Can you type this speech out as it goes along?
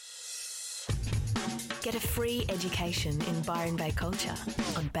Get a free education in Byron Bay culture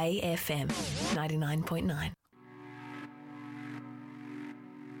on BAYFM 99.9.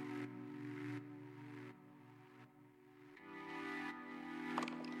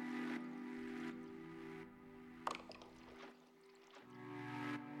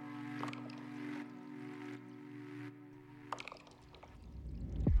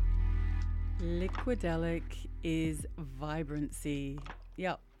 Liquidelic is vibrancy.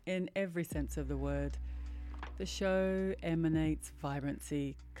 Yep, in every sense of the word. The show emanates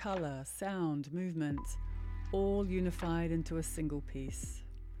vibrancy, colour, sound, movement, all unified into a single piece.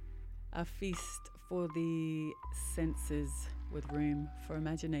 A feast for the senses with room for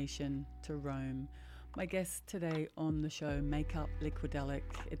imagination to roam. My guests today on the show make up Liquidelic.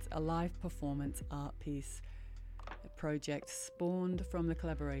 It's a live performance art piece, a project spawned from the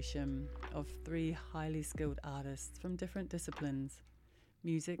collaboration of three highly skilled artists from different disciplines: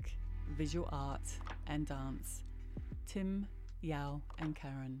 music, visual art and dance. Tim, Yao and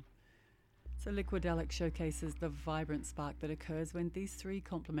Karen. So Liquidelic showcases the vibrant spark that occurs when these three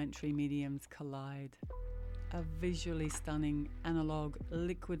complementary mediums collide. A visually stunning analogue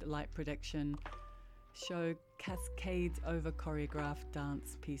liquid light production show cascades over choreographed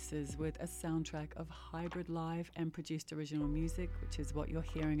dance pieces with a soundtrack of hybrid live and produced original music, which is what you're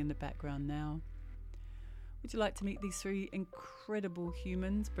hearing in the background now. Would you like to meet these three incredible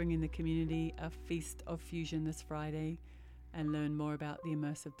humans bringing the community a feast of fusion this Friday and learn more about the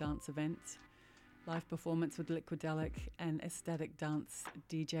immersive dance event? Live performance with Liquidelic and ecstatic dance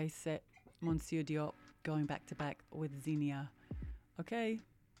DJ set Monsieur Diop going back to back with Xenia. Okay,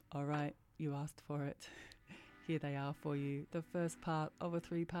 all right, you asked for it. Here they are for you, the first part of a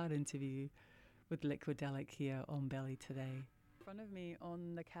three-part interview with Liquidelic here on Belly today. In front of me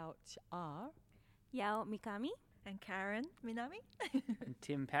on the couch are Yao Mikami and Karen Minami and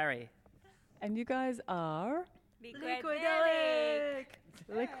Tim Parry. And you guys are Liquidelic.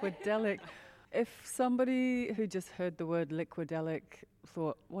 Liquidelic. If somebody who just heard the word Liquidelic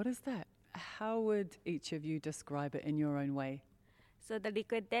thought, what is that? How would each of you describe it in your own way? So the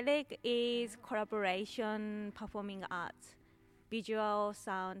Liquidelic is collaboration performing arts, visual,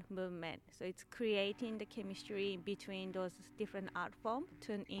 sound, movement. So it's creating the chemistry between those different art forms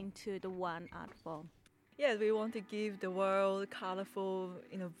turned into the one art form. Yes, we want to give the world colorful,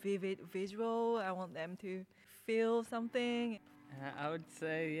 vivid visual. I want them to feel something. I would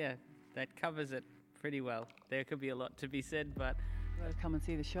say, yeah, that covers it pretty well. There could be a lot to be said, but You got to come and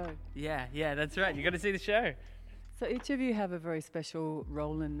see the show. yeah, that's right. You got to see the show. So each of you have a very special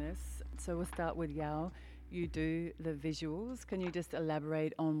role in this. So we'll start with Yao. You do the visuals. Can you just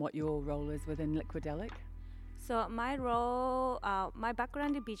elaborate on what your role is within Liquidelic? So my role, my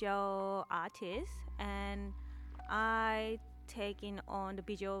background is visual artist, and I taking on the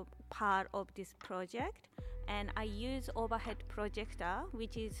visual part of this project. And I use overhead projector,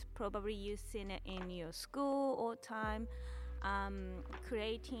 which is probably you've seen it in your school all time,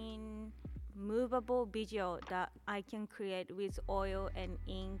 creating movable visual that I can create with oil and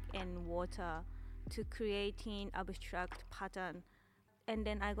ink and water to creating abstract pattern. And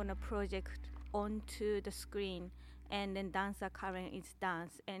then I'm gonna project onto the screen, and then dancer Karen is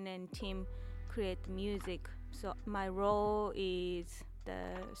dance, and then team create music. So my role is the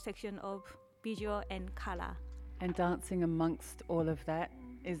section of visual and color. And dancing amongst all of that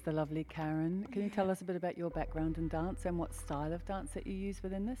is the lovely Karen. Can you tell us a bit about your background in dance and what style of dance that you use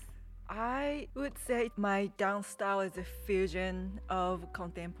within this? I would say my dance style is a fusion of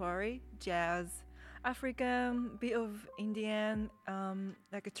contemporary, jazz, African, bit of Indian,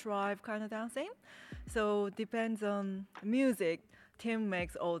 like a tribe kind of dancing. So depends on music. Tim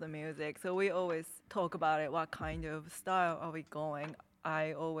makes all the music, so we always talk about it. What kind of style are we going?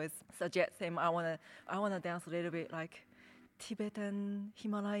 I always suggest him. I wanna dance a little bit like Tibetan,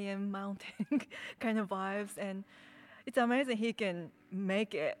 Himalayan mountain kind of vibes, and it's amazing he can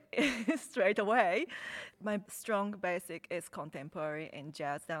make it straight away. My strong basic is contemporary and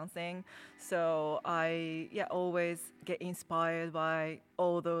jazz dancing, so I always get inspired by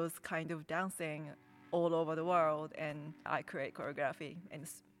all those kind of dancing all over the world, and I create choreography and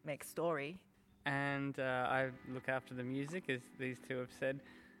make story. And I look after the music, as these two have said.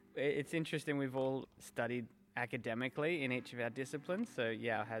 It's interesting, we've all studied academically in each of our disciplines. So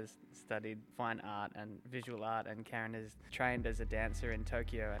Yao has studied fine art and visual art, and Karen is trained as a dancer in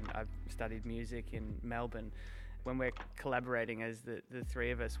Tokyo, and I've studied music in Melbourne. When we're collaborating as the three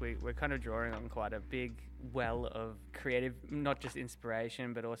of us, we're kind of drawing on quite a big well of creative, not just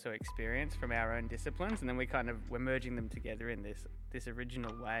inspiration, but also experience from our own disciplines. And then we're merging them together in this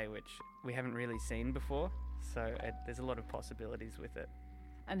original way, which we haven't really seen before. So there's a lot of possibilities with it.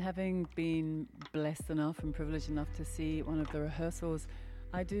 And having been blessed enough and privileged enough to see one of the rehearsals,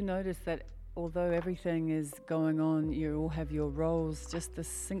 I do notice that although everything is going on, you all have your roles, just the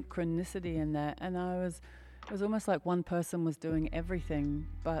synchronicity in that. And it was almost like one person was doing everything,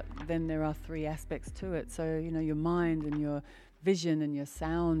 but then there are three aspects to it. So, you know, your mind and your vision and your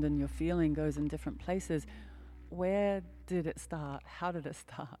sound and your feeling goes in different places. Where did it start? How did it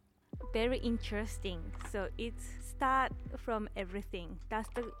start? Very interesting. So it start from everything. That's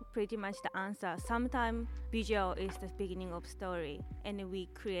pretty much the answer. Sometimes visual is the beginning of story, and we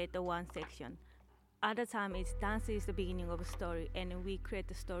create the one section. Other time it's dance is the beginning of a story, and we create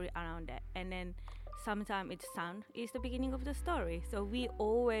the story around it. And then sometimes it's sound is the beginning of the story. So we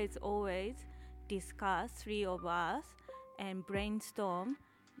always discuss, three of us, and brainstorm,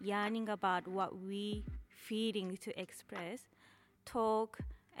 yearning about what we feeling to express, talk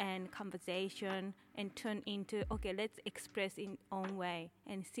and conversation, and turn into, okay, let's express in own way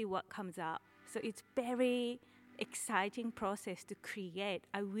and see what comes out. So it's very exciting process to create.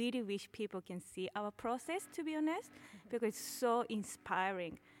 I really wish people can see our process, to be honest, because it's so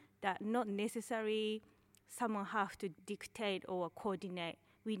inspiring that not necessarily someone have to dictate or coordinate.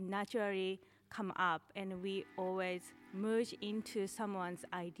 We naturally come up and we always merge into someone's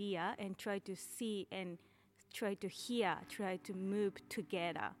idea and try to see and try to hear, try to move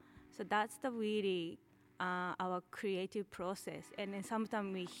together. So that's the really our creative process. And then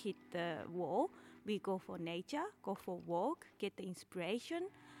sometimes we hit the wall, we go for nature, go for walk, get the inspiration,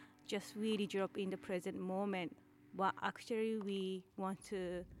 just really drop in the present moment what actually we want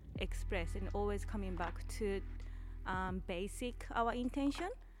to express, and always coming back to basic our intention.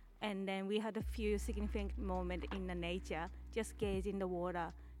 And then we had a few significant moments in the nature, just gazing the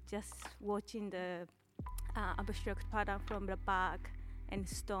water, just watching the abstract pattern from the bark and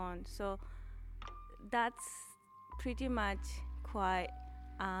stone. So that's pretty much quite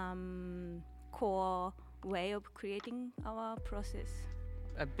core way of creating our process.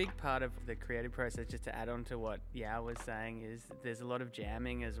 A big part of the creative process, just to add on to what Yao was saying, is there's a lot of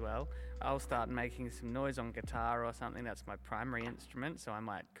jamming as well. I'll start making some noise on guitar or something, that's my primary instrument, so I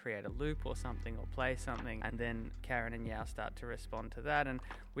might create a loop or something or play something, and then Karen and Yao start to respond to that, and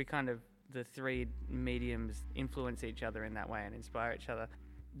we kind of, the three mediums influence each other in that way and inspire each other.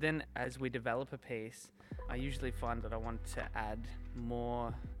 Then as we develop a piece, I usually find that I want to add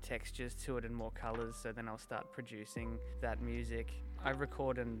more textures to it and more colours, so then I'll start producing that music. I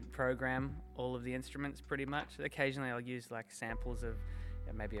record and program all of the instruments pretty much. Occasionally I'll use like samples of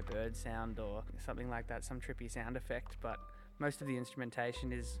maybe a bird sound or something like that, some trippy sound effect, but most of the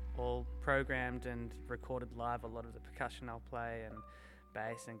instrumentation is all programmed and recorded live. A lot of the percussion I'll play, and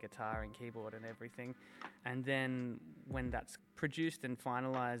bass and guitar and keyboard and everything. And then when that's produced and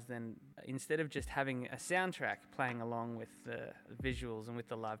finalized, then instead of just having a soundtrack playing along with the visuals and with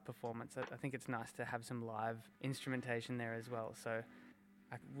the live performance, I think it's nice to have some live instrumentation there as well. So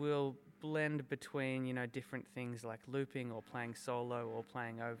I will blend between, you know, different things like looping or playing solo or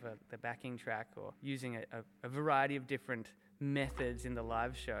playing over the backing track, or using a variety of different methods in the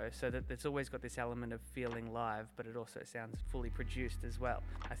live show, so that it's always got this element of feeling live, but it also sounds fully produced as well.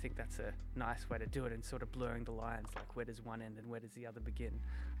 I think that's a nice way to do it, and sort of blurring the lines, like where does one end and where does the other begin.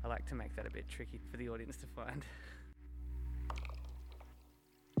 I like to make that a bit tricky for the audience to find.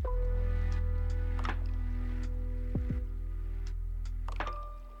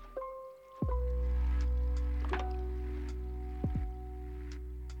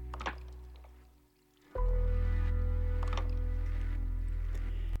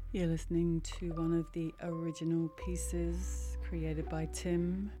 You're listening to one of the original pieces created by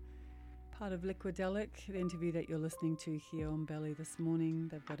Tim, part of Liquidelic, the interview that you're listening to here on Belly this morning.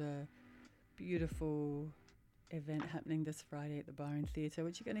 They've got a beautiful event happening this Friday at the Byron Theatre,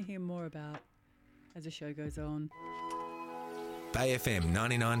 which you're going to hear more about as the show goes on. BAYFM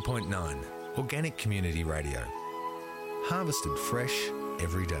 99.9, organic community radio. Harvested fresh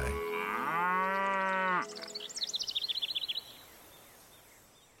every day.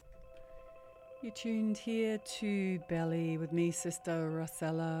 You're tuned here to Belly with me, Sister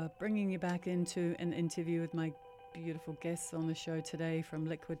Rosella, bringing you back into an interview with my beautiful guests on the show today from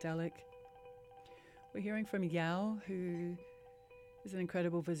Liquidelic. We're hearing from Yao, who is an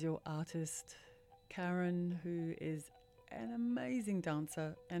incredible visual artist, Karen, who is an amazing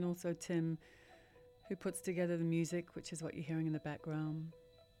dancer, and also Tim, who puts together the music, which is what you're hearing in the background.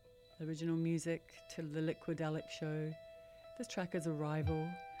 Original music to the Liquidelic show. This track is Arrival.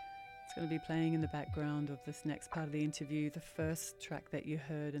 It's going to be playing in the background of this next part of the interview. The first track that you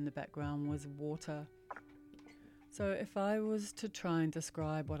heard in the background was Water. So if I was to try and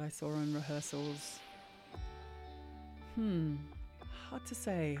describe what I saw in rehearsals, hard to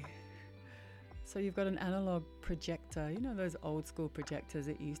say. So you've got an analogue projector, you know those old school projectors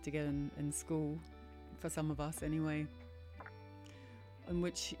that you used to get in school, for some of us anyway, in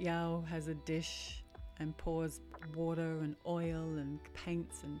which Yao has a dish and pours water and oil and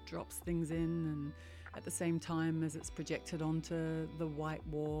paints and drops things in, and at the same time as it's projected onto the white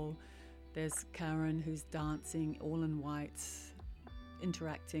wall, there's Karen who's dancing all in white,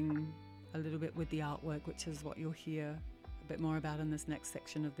 interacting a little bit with the artwork, which is what you'll hear a bit more about in this next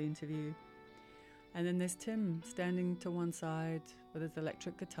section of the interview. And then there's Tim standing to one side with his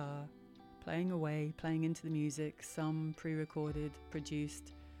electric guitar, playing away, playing into the music, some pre-recorded,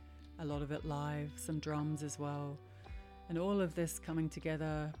 produced, a lot of it live, some drums as well. And all of this coming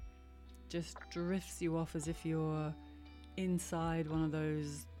together just drifts you off as if you're inside one of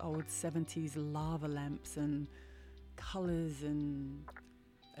those old 70s lava lamps, and colours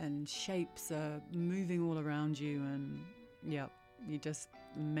and shapes are moving all around you, and yeah, you just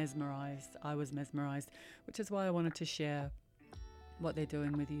mesmerised. I was mesmerised, which is why I wanted to share what they're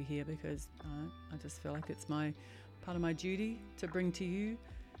doing with you here, because I just feel like it's part of my duty to bring to you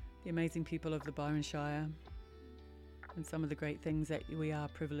the amazing people of the Byron Shire and some of the great things that we are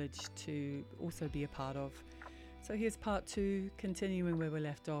privileged to also be a part of. So here's part 2, continuing where we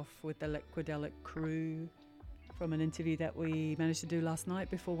left off with the Liquidelic crew from an interview that we managed to do last night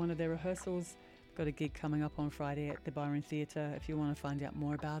before one of their rehearsals. Got a gig coming up on Friday at the Byron Theatre if you want to find out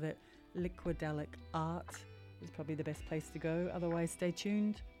more about it. Liquidelic Art is probably the best place to go. Otherwise, stay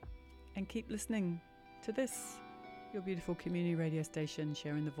tuned and keep listening to this, your beautiful community radio station,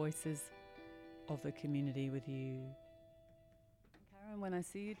 sharing the voices of the community with you. Karen, when I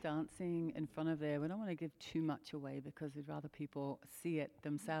see you dancing in front of there, we don't want to give too much away because we'd rather people see it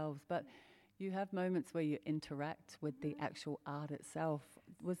themselves, but you have moments where you interact with the actual art itself.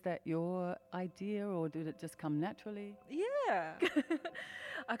 Was that your idea, or did it just come naturally? Yeah.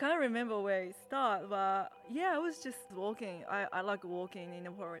 I can't remember where it started, but yeah, I was just walking. I like walking in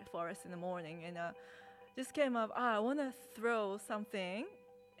the forest in the morning, and just came up, I want to throw something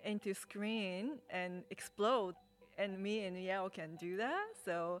into screen and explode. And me and Yao can do that.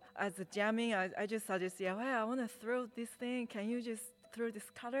 So as a jamming, I just suggest, hey, I want to throw this thing. Can you just throw this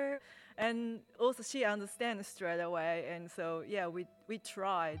color? And also she understands straight away. And so, yeah, we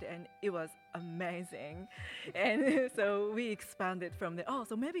tried, and it was amazing. And so we expanded from there. Oh,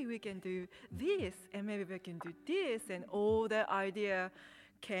 so maybe we can do this, and maybe we can do this. And all the idea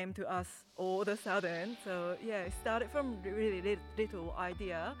came to us all of a sudden. So, yeah, it started from really little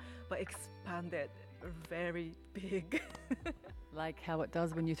idea, but expanded very big. Like how it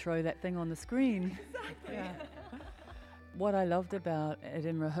does when you throw that thing on the screen. Exactly. Yeah. What I loved about it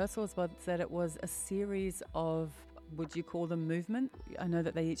in rehearsals was that it was a series of, would you call them movement? I know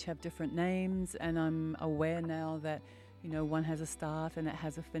that they each have different names, and I'm aware now that, you know, one has a start and it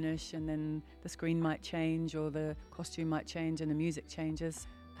has a finish, and then the screen might change or the costume might change and the music changes.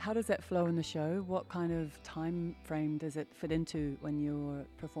 How does that flow in the show? What kind of time frame does it fit into when you're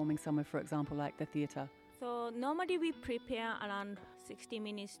performing somewhere, for example, like the theatre? So normally we prepare around 60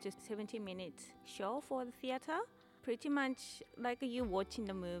 minutes to 70 minutes show for the theatre. Pretty much like you watching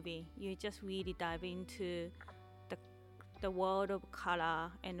the movie, you just really dive into the world of color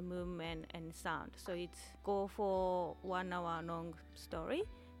and movement and sound. So it's go for 1 hour long story,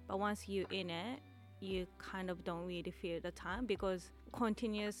 but once you're in it, you kind of don't really feel the time because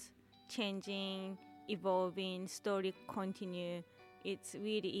continuous changing, evolving, story continue. It's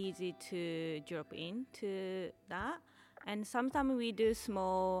really easy to drop into that. And sometimes we do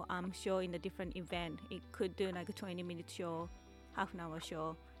small show in a different event. It could do like a 20-minute show, half an hour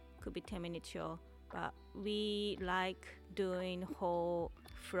show, could be 10-minute show. But we like doing whole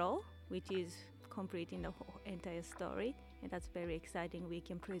flow, which is completing the whole entire story. And that's very exciting. We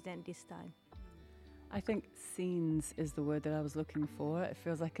can present this time. I think scenes is the word that I was looking for. It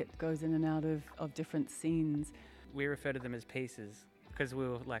feels like it goes in and out of different scenes. We refer to them as pieces because we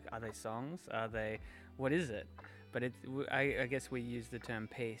were like, are they songs? Are they, what is it? But I guess we use the term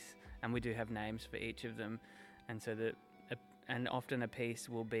piece, and we do have names for each of them. And so and often a piece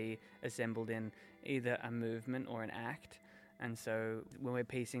will be assembled in either a movement or an act. And so when we're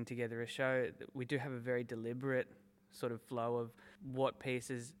piecing together a show, we do have a very deliberate sort of flow of what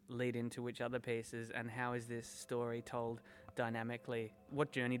pieces lead into which other pieces, and how is this story told dynamically?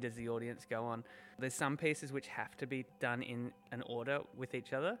 What journey does the audience go on? There's some pieces which have to be done in an order with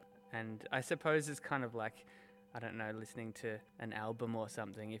each other. And I suppose it's kind of like, I don't know, listening to an album or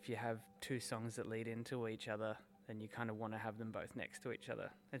something. If you have two songs that lead into each other, then you kind of want to have them both next to each other.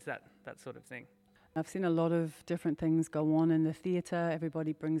 It's that sort of thing. I've seen a lot of different things go on in the theatre.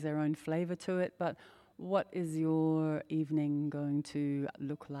 Everybody brings their own flavour to it. But What is your evening going to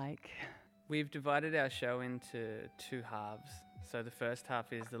look like? We've divided our show into two halves. So the first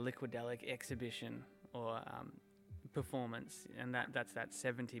half is the Liquidelic exhibition or performance, and that's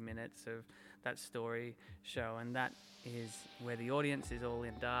 70 minutes of that story show, and that is where the audience is all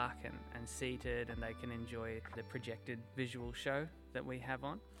in dark and seated, and they can enjoy the projected visual show that we have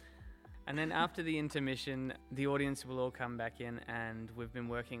on. And then after the intermission, the audience will all come back in, and we've been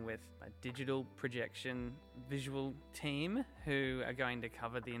working with a digital projection visual team who are going to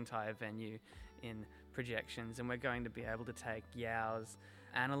cover the entire venue in projections, and we're going to be able to take Yao's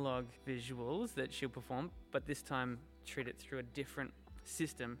analogue visuals that she'll perform, but this time treat it through a different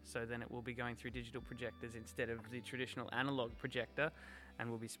system, so then it will be going through digital projectors instead of the traditional analogue projector, and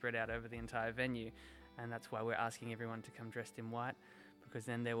will be spread out over the entire venue. And that's why we're asking everyone to come dressed in white, because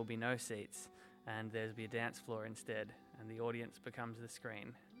then there will be no seats and there'll be a dance floor instead, and the audience becomes the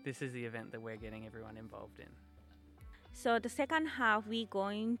screen. This is the event that we're getting everyone involved in. So the second half, we're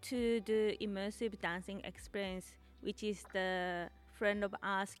going to do immersive dancing experience, which is the friend of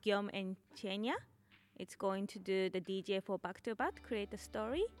ours, Guillaume and Chenya. It's going to do the DJ for Back to Back, create a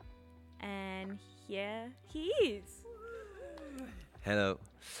story. And here he is. Hello.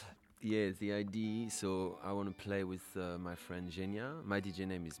 Yeah, the idea, so I want to play with my friend Genia. My DJ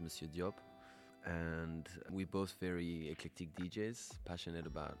name is Monsieur Diop, and we're both very eclectic DJs, passionate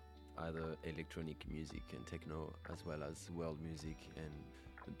about either electronic music and techno, as well as world music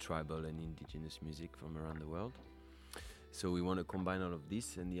and tribal and indigenous music from around the world. So we want to combine all of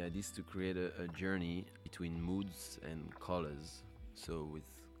this, and the idea is to create a journey between moods and colors. So with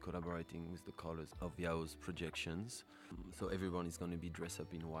collaborating with the colors of Yao's projections. So everyone is going to be dressed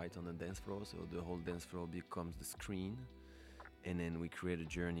up in white on the dance floor, so the whole dance floor becomes the screen. And then we create a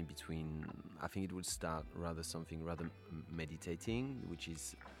journey between, I think it would start something rather meditating, which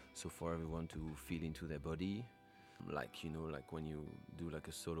is so for everyone to feel into their body. Like, you know, like when you do like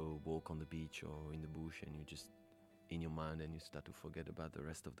a solo walk on the beach or in the bush, and you just in your mind and you start to forget about the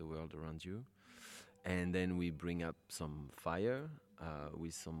rest of the world around you. And then we bring up some fire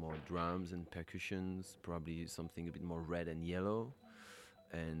with some more drums and percussions, probably something a bit more red and yellow.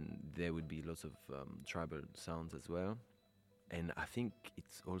 And there would be lots of tribal sounds as well. And I think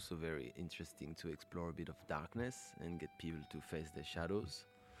it's also very interesting to explore a bit of darkness and get people to face their shadows.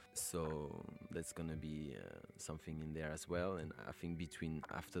 So that's going to be something in there as well. And I think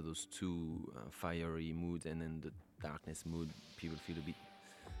after those two fiery moods and then the darkness mood, people feel a bit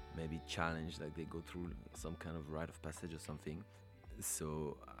maybe challenged, like they go through some kind of rite of passage or something.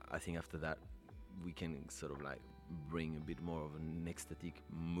 So I think after that we can sort of like bring a bit more of an ecstatic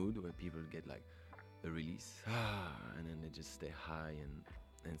mood where people get like a release and then they just stay high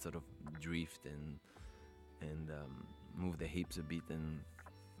and sort of drift and move their hips a bit and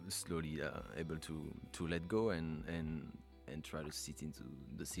slowly able to let go and try to sit into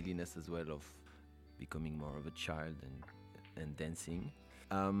the silliness as well of becoming more of a child and dancing.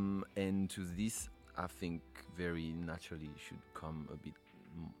 And to this, I think very naturally should come a bit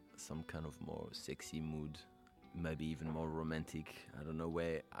some kind of more sexy mood, maybe even more romantic. I don't know,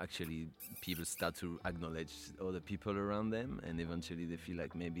 where actually people start to acknowledge other people around them, and eventually they feel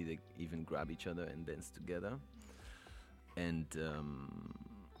like maybe they even grab each other and dance together. And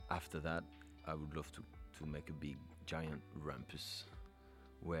after that, I would love to make a big giant rumpus,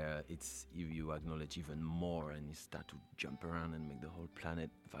 where it's you acknowledge even more and you start to jump around and make the whole planet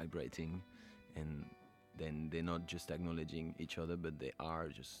vibrating, and then they're not just acknowledging each other, but they are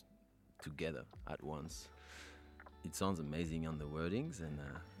just together at once. It sounds amazing on the wordings, and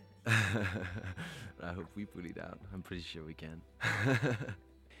I hope we pull it out. I'm pretty sure we can.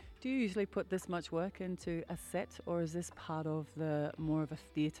 Do you usually put this much work into a set, or is this part of the more of a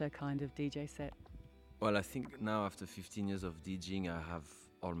theatre kind of DJ set? Well, I think now after 15 years of DJing, I have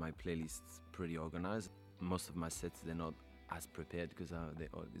all my playlists pretty organized. Most of my sets, they're not as prepared because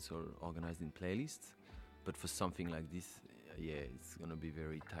it's all organized in playlists. But for something like this, yeah, it's going to be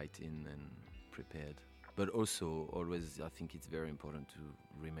very tight in and prepared. But also, always, I think it's very important to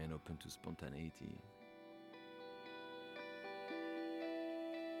remain open to spontaneity.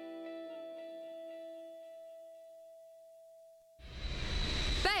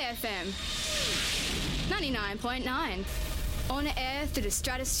 BAYFM 99.9. On air through the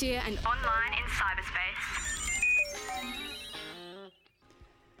stratosphere and online in cyberspace.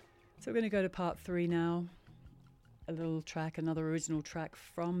 So we're going to go to part 3 now. A little track, another original track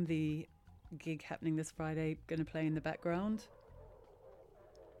from the gig happening this Friday, going to play in the background.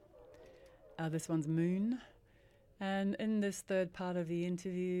 This one's Moon. And in this third part of the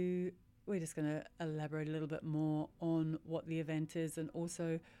interview, we're just going to elaborate a little bit more on what the event is, and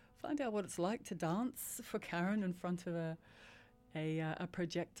also find out what it's like to dance for Karen in front of a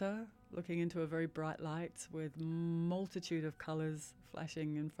projector, looking into a very bright light with multitude of colours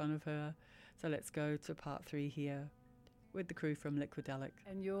flashing in front of her. So let's go to part 3 here with the crew from Liquidelic.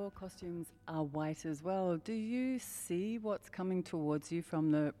 And your costumes are white as well. Do you see what's coming towards you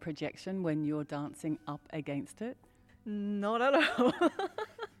from the projection when you're dancing up against it? Not at all.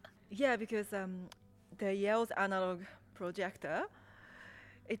 Yeah, because the Yale's analog projector,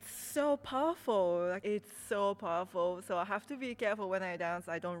 it's so powerful. Like, it's so powerful. So I have to be careful when I dance.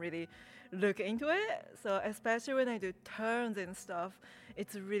 I don't really look into it. So especially when I do turns and stuff,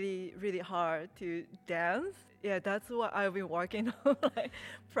 it's really, really hard to dance. Yeah, that's what I've been working on, like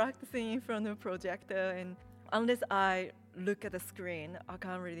practicing in front of the projector. And unless I look at the screen, I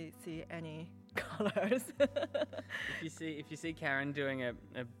can't really see any colors. If you see Karen doing a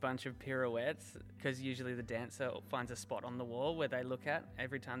bunch of pirouettes, because usually the dancer finds a spot on the wall where they look at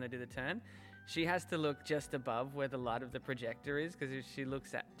every time they do the turn, she has to look just above where the light of the projector is, because if she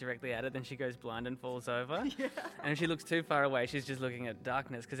looks directly at it, then she goes blind and falls over. Yeah. And if she looks too far away, she's just looking at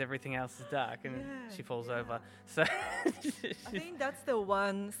darkness because everything else is dark, and she falls over. So I think that's the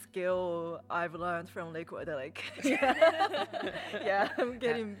one skill I've learned from Liquidelic. Yeah, I'm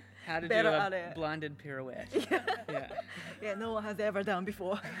getting how to better do at a it. blinded pirouette. Yeah, no one has ever done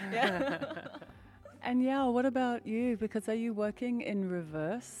before. Yeah. And yeah, what about you? Because are you working in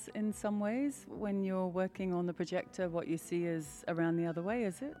reverse in some ways? When you're working on the projector, what you see is around the other way,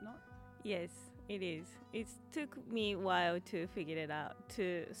 is it not? Yes, it is. It took me a while to figure it out,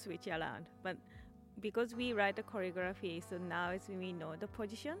 to switch around. But because we write the choreography, so now we know the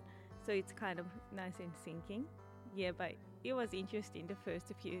position, so it's kind of nice and syncing. Yeah, but it was interesting the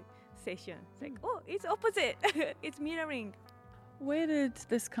first few sessions. Like, oh, it's opposite. It's mirroring. Where did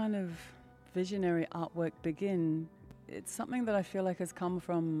this kind of visionary artwork begin? It's something that I feel like has come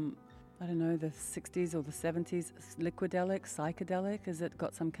from, I don't know, the 60s or the 70s. Liquidelic, psychedelic, has it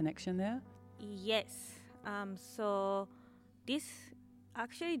got some connection there? Yes. So this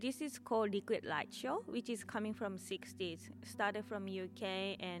is called Liquid Light Show, which is coming from 60s. Started from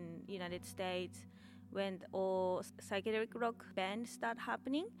UK and United States when all psychedelic rock bands start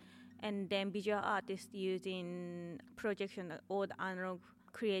happening, and then visual artists using projection or the analog,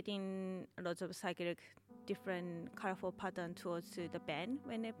 creating lots of psychedelic different colorful pattern towards the band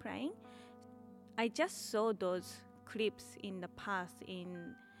when they're playing. I just saw those clips in the past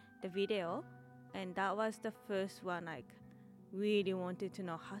in the video, and that was the first one. Like, really wanted to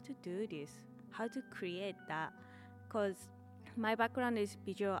know how to do this, how to create that, because my background is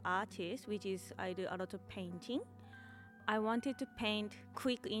visual artist, which is I do a lot of painting. I wanted to paint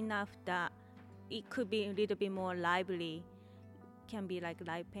quick enough that it could be a little bit more lively, can be like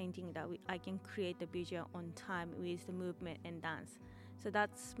live painting that I can create the visual on time with the movement and dance. So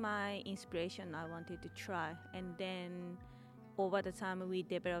that's my inspiration I wanted to try. And then over the time we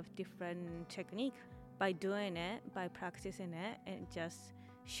developed different technique. By doing it, by practicing it, it just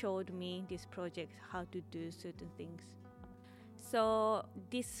showed me this project how to do certain things. So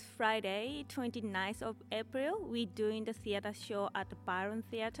this Friday, 29th of April, we're doing the theater show at the Byron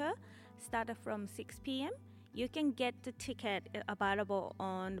Theater, started from 6 p.m. You can get the ticket available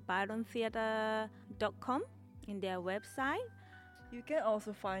on byrontheater.com in their website. You can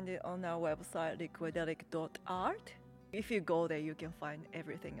also find it on our website, liquidelic.art. If you go there, you can find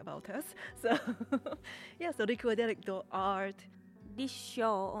everything about us. So, yeah, so liquidelic.art. This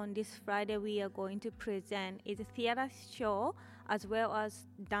show on this Friday we are going to present is a theater show as well as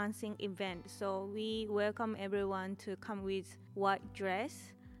dancing event. So we welcome everyone to come with white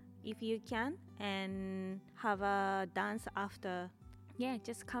dress if you can and have a dance after. Yeah,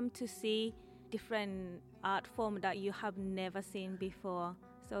 just come to see different art form that you have never seen before.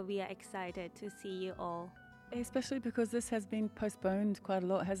 So we are excited to see you all. Especially because this has been postponed quite a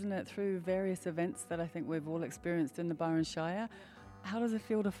lot, hasn't it, through various events that I think we've all experienced in the Byron Shire. How does it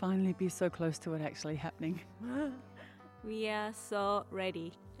feel to finally be so close to it actually happening? We are so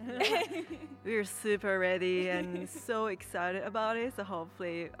ready. We're super ready and so excited about it. So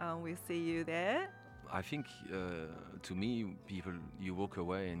hopefully we'll see you there. I think, to me, people, you walk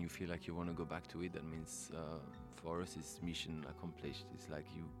away and you feel like you want to go back to it. That means for us it's mission accomplished. It's like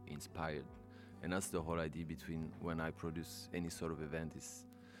you inspired. And that's the whole idea between when I produce any sort of event is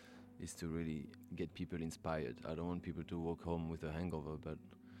to really get people inspired. I don't want people to walk home with a hangover, but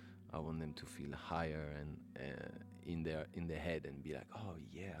I want them to feel higher and in their head and be like, oh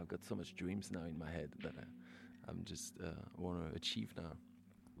yeah, I've got so much dreams now in my head that I'm just want to achieve now.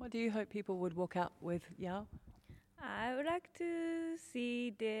 What do you hope people would walk out with, Yao? I would like to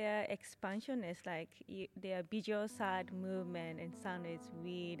see their expansion is like their visual side movement and sound is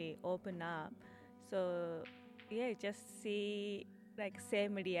really open up. So yeah, just see like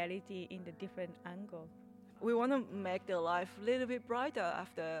same reality in the different angle. We want to make their life a little bit brighter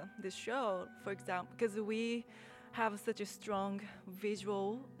after this show, for example, because we have such a strong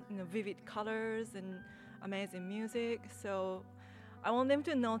visual, vivid colors and amazing music. So I want them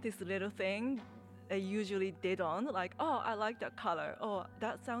to notice little thing they usually they don't, like, oh, I like that color. Oh,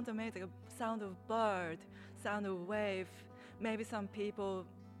 that sounds amazing. Sound of bird, sound of wave. Maybe some people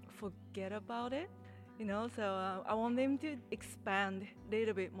forget about it, So I want them to expand a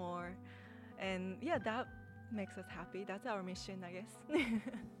little bit more, and yeah, that makes us happy. That's our mission, I guess.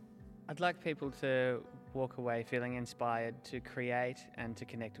 I'd like people to walk away feeling inspired to create and to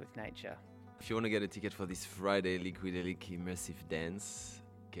connect with nature. If you want to get a ticket for this Friday Liquidelic immersive dance,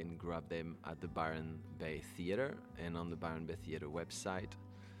 you can grab them at the Byron Bay Theatre and on the Byron Bay Theatre website.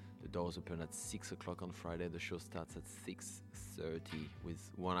 The doors open at 6 o'clock on Friday. The show starts at 6:30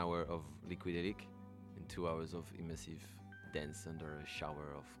 with 1 hour of Liquidelic and 2 hours of immersive dance under a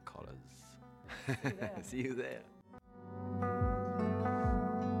shower of colors. See you there.